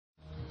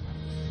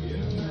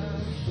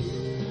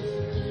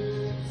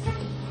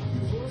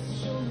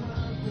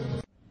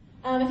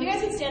If you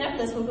guys would stand up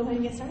with us, we'll go ahead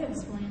and get started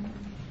this morning.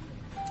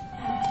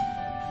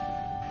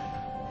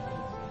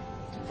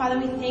 Father,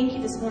 we thank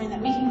you this morning that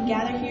we can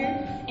gather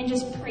here and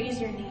just praise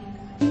your name,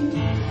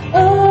 God.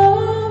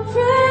 Oh,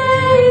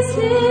 praise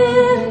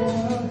him.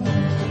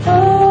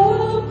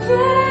 Oh,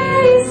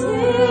 praise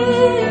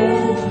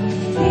him.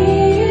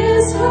 He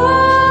is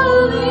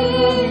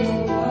holy.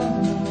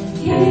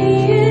 He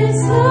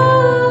is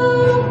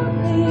holy.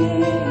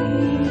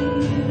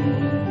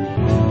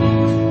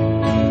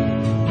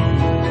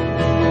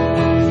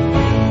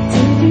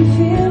 Did you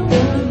feel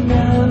the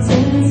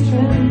mountains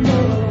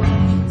tremble?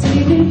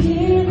 Did you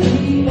hear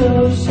the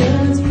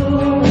oceans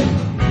roar?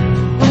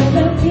 When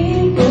the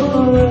people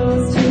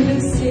rose to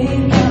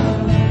sing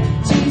out,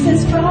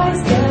 Jesus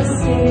Christ the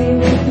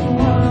saving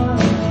one.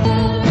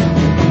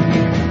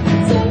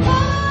 So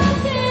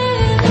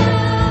open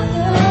up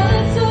the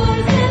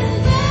doors and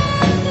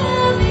let the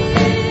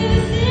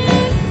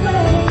music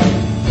play.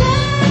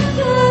 Let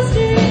the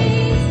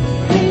streets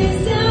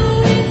resound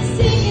with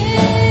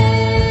singing.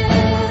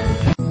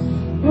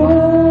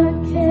 What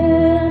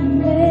can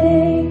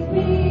make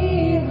me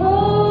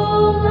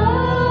whole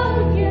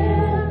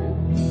again?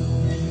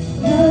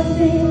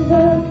 Nothing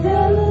but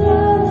the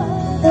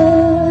love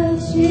of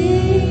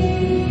Jesus.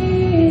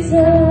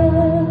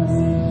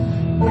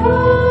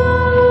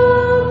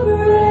 Oh,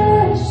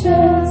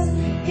 precious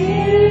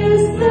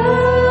is the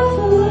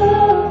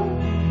flow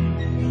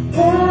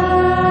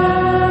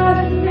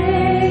that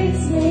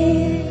makes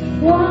me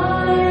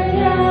white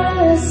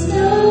as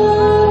snow.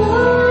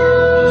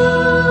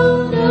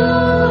 No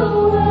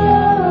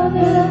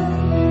other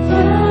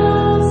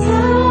fount I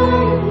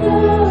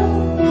know.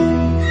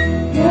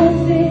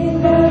 Nothing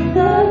but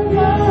the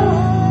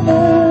love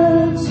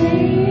of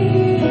Jesus.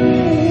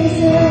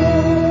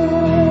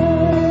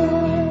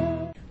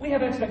 We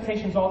have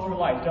expectations all through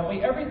life, don't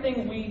we?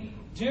 Everything we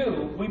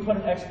do, we put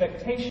an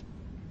expectation.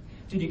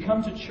 Did you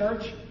come to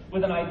church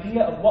with an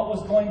idea of what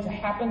was going to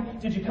happen?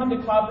 Did you come to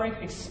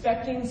Cloudbreak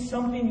expecting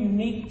something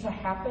unique to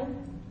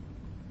happen?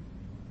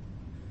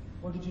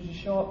 Or did you just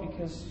show up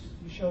because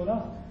you showed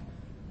up?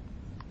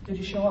 Did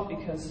you show up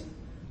because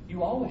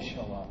you always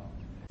show up?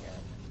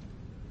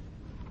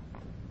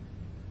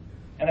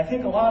 And I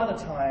think a lot of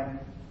the time,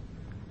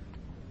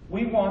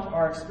 we want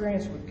our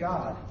experience with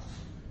God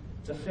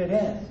to fit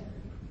in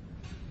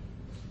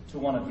to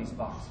one of these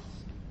boxes.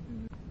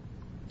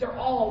 They're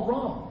all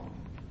wrong.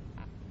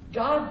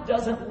 God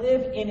doesn't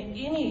live in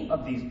any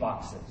of these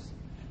boxes.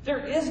 There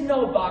is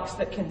no box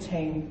that can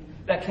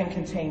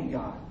contain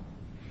God.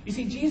 You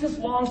see, Jesus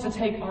longs to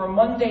take our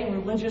mundane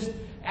religious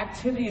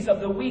activities of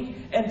the week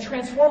and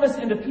transform us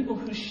into people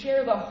who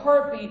share the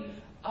heartbeat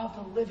of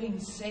the living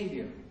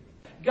Savior.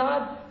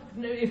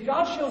 If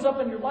God shows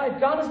up in your life,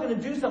 God is going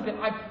to do something,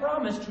 I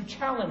promise, to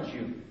challenge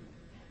you.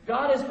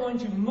 God is going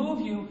to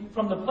move you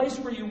from the place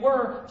where you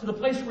were to the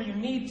place where you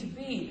need to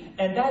be.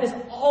 And that is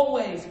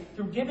always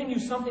through giving you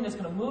something that's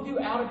going to move you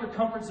out of your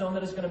comfort zone,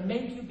 that is going to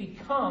make you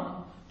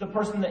become the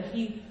person that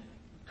He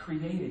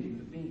created you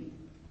to be.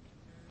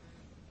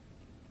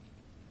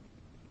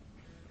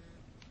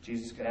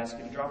 Jesus could ask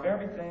you to drop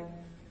everything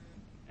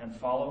and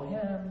follow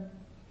Him.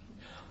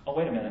 Oh,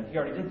 wait a minute. He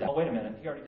already did that. Oh, wait a minute. He already